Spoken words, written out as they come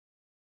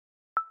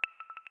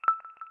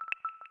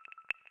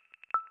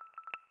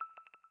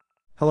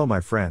Hello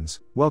my friends,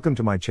 welcome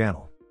to my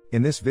channel.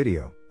 In this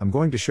video, I'm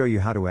going to show you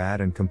how to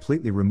add and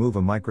completely remove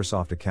a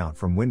Microsoft account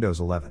from Windows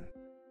 11.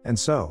 And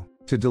so,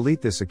 to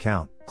delete this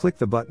account, click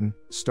the button,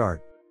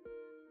 Start.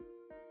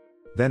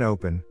 Then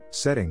open,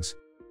 Settings.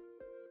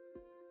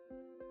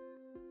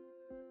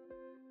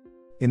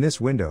 In this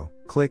window,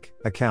 click,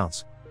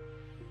 Accounts.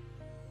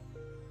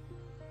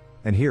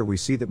 And here we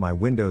see that my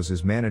Windows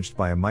is managed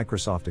by a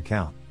Microsoft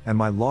account, and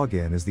my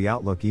login is the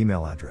Outlook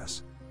email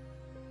address.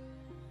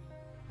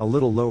 A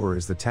little lower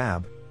is the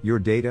tab, Your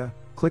Data,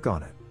 click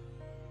on it.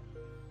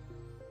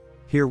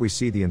 Here we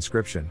see the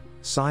inscription,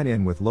 Sign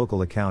in with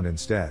local account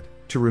instead.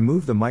 To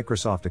remove the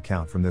Microsoft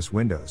account from this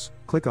Windows,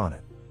 click on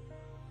it.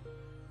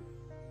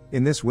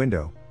 In this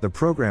window, the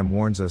program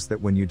warns us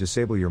that when you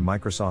disable your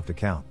Microsoft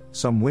account,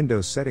 some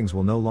Windows settings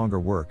will no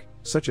longer work,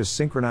 such as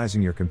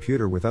synchronizing your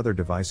computer with other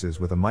devices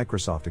with a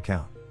Microsoft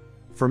account.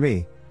 For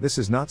me, this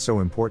is not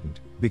so important,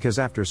 because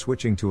after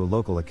switching to a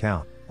local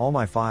account, all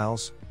my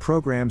files,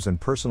 programs and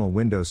personal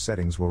Windows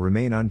settings will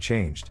remain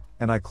unchanged,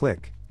 and I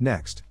click,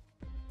 Next.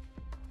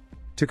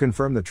 To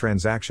confirm the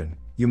transaction,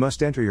 you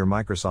must enter your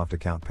Microsoft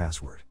account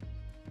password.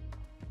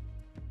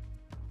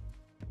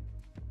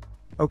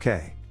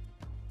 OK.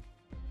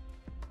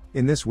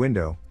 In this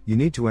window, you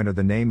need to enter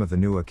the name of the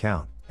new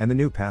account, and the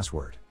new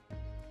password.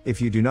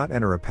 If you do not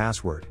enter a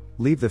password,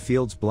 leave the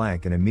fields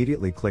blank and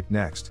immediately click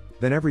Next,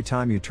 then every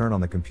time you turn on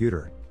the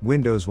computer,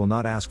 Windows will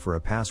not ask for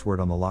a password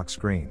on the lock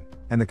screen,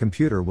 and the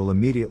computer will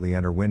immediately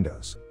enter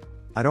Windows.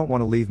 I don't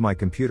want to leave my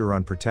computer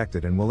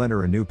unprotected and will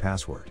enter a new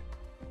password.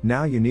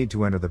 Now you need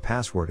to enter the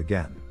password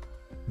again.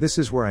 This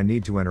is where I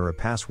need to enter a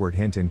password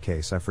hint in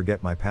case I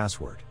forget my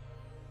password.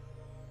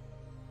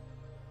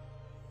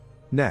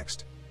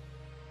 Next.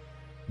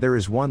 There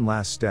is one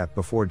last step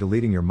before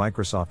deleting your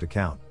Microsoft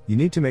account. You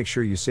need to make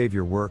sure you save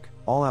your work,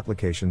 all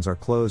applications are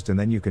closed, and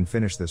then you can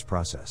finish this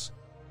process.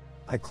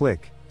 I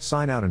click,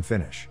 Sign out and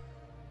finish.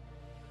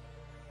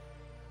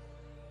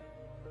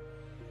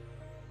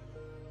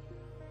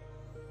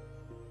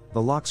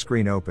 The lock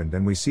screen opened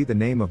and we see the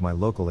name of my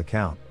local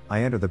account.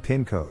 I enter the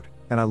PIN code,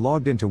 and I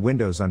logged into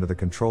Windows under the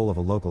control of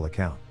a local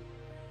account.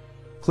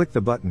 Click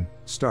the button,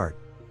 Start.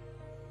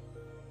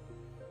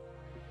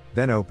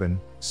 Then open,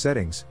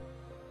 Settings.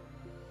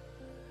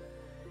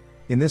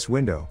 In this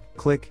window,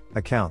 click,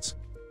 Accounts.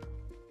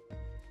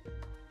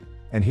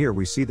 And here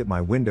we see that my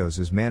Windows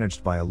is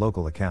managed by a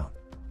local account.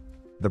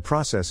 The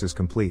process is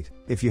complete.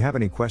 If you have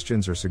any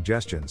questions or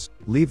suggestions,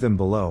 leave them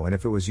below, and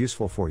if it was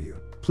useful for you,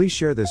 please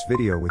share this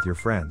video with your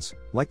friends,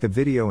 like the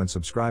video and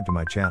subscribe to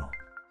my channel.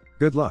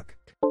 Good luck!